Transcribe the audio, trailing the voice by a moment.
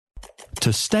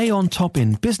To stay on top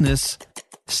in business,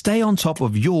 stay on top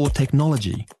of your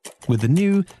technology with the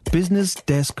new Business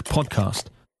Desk podcast,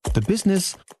 The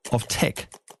Business of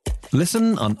Tech.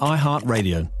 Listen on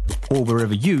iHeartRadio or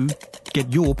wherever you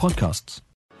get your podcasts.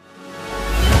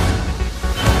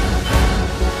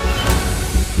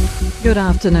 Good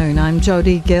afternoon, I'm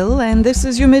Jodie Gill and this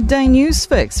is your Midday News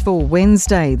Fix for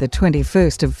Wednesday, the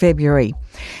 21st of February.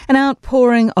 An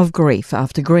outpouring of grief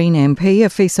after Green MP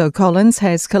Efeso Collins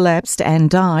has collapsed and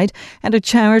died at a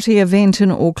charity event in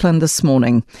Auckland this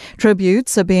morning.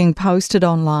 Tributes are being posted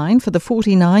online for the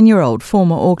 49-year-old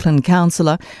former Auckland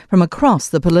councillor from across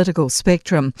the political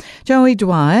spectrum. Joey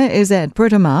Dwyer is at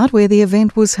Britomart where the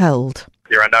event was held.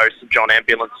 There are no St John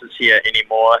ambulances here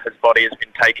anymore. His body has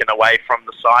been taken away from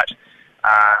the site.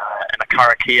 And a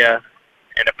karakia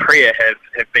and a prayer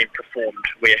have been performed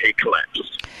where he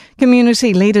collapsed.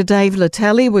 Community leader Dave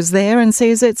Latelli was there and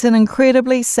says it's an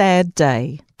incredibly sad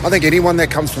day. I think anyone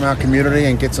that comes from our community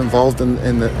and gets involved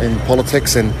in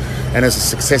politics and has a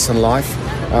success in life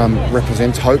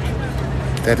represents hope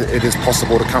that it is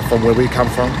possible to come from where we come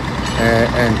from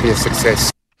and be a success.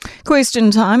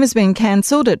 Question Time has been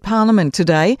cancelled at Parliament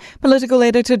today. Political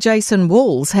editor Jason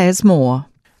Walls has more.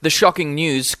 The shocking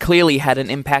news clearly had an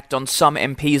impact on some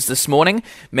MPs this morning.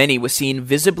 Many were seen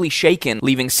visibly shaken,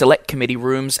 leaving select committee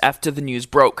rooms after the news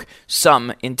broke,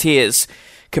 some in tears.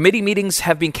 Committee meetings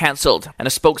have been cancelled, and a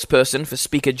spokesperson for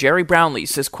Speaker Jerry Brownlee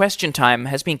says Question Time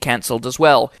has been cancelled as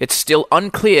well. It's still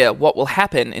unclear what will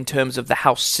happen in terms of the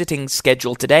House sitting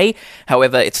schedule today.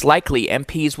 However, it's likely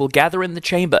MPs will gather in the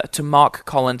chamber to mark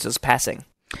Collins' passing.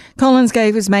 Collins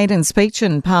gave his maiden speech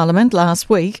in Parliament last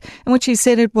week, in which he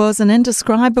said it was an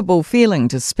indescribable feeling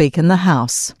to speak in the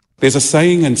House. There's a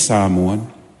saying in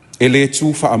Samoan, e le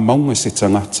tū whaamaunga se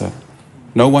tangata.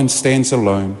 No one stands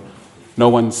alone, no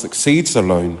one succeeds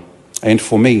alone, and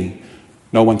for me,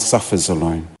 no one suffers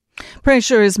alone.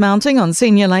 Pressure is mounting on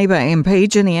senior Labour MP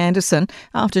Ginny Anderson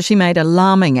after she made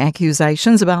alarming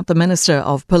accusations about the Minister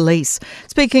of Police.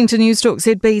 Speaking to Newstalk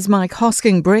ZB's Mike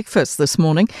Hosking breakfast this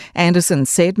morning, Anderson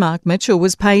said Mark Mitchell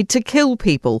was paid to kill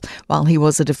people while he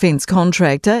was a defence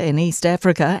contractor in East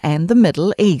Africa and the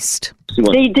Middle East.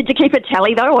 Did you keep a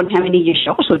tally, though, on how many you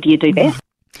shot, or do you do that?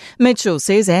 Mitchell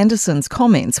says Anderson's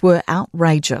comments were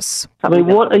outrageous. I mean,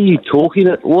 what are you talking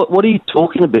about? What are you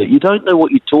talking about? You don't know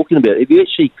what you're talking about. Have you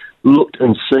actually looked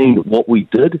and seen what we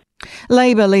did?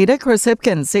 Labour leader Chris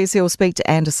Hipkins says he'll speak to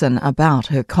Anderson about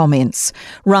her comments.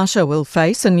 Russia will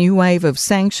face a new wave of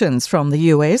sanctions from the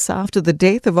US after the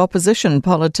death of opposition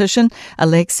politician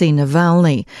Alexei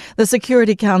Navalny. The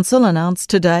Security Council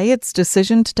announced today its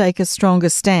decision to take a stronger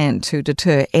stand to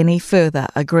deter any further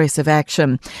aggressive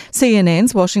action.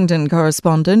 CNN's Washington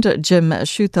correspondent Jim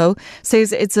Sciutto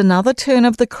says it's another turn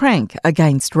of the crank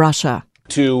against Russia.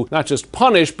 To not just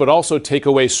punish, but also take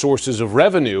away sources of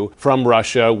revenue from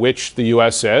Russia, which the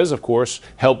U.S. says, of course,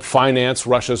 help finance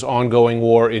Russia's ongoing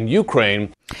war in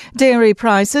Ukraine. Dairy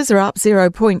prices are up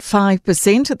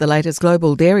 0.5% at the latest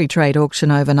global dairy trade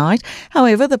auction overnight.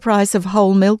 However, the price of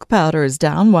whole milk powder is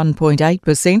down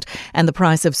 1.8% and the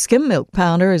price of skim milk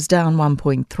powder is down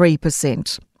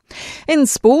 1.3%. In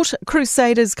sport,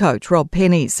 Crusaders coach Rob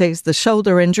Penny says the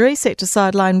shoulder injury set to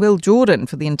sideline Will Jordan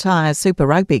for the entire Super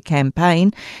Rugby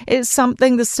campaign is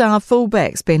something the star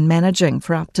fullback's been managing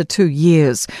for up to 2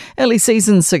 years. Early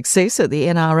season success at the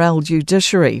NRL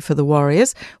judiciary for the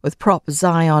Warriors, with prop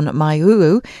Zion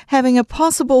Maiuu having a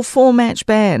possible 4-match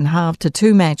ban halved to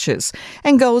 2 matches.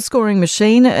 And goal-scoring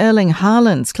machine Erling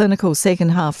Haaland's clinical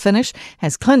second-half finish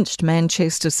has clinched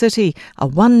Manchester City a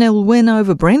 1-0 win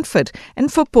over Brentford in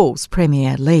football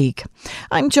Premier League.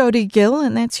 I'm Jodie Gill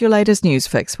and that's your latest news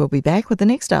fix. We'll be back with the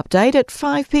next update at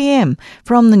 5 p.m.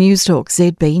 from the Newstalk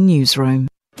ZB newsroom.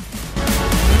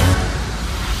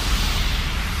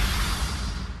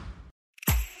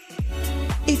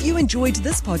 If you enjoyed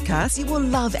this podcast, you will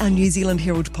love our New Zealand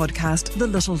Herald podcast, The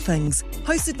Little Things,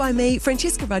 hosted by me,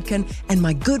 Francesca Rudkin, and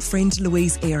my good friend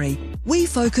Louise Airy. We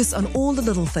focus on all the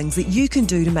little things that you can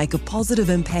do to make a positive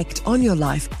impact on your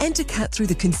life and to cut through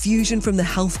the confusion from the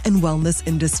health and wellness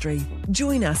industry.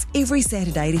 Join us every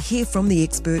Saturday to hear from the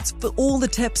experts for all the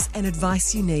tips and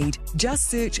advice you need. Just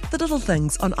search The Little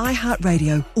Things on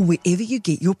iHeartRadio or wherever you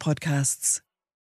get your podcasts.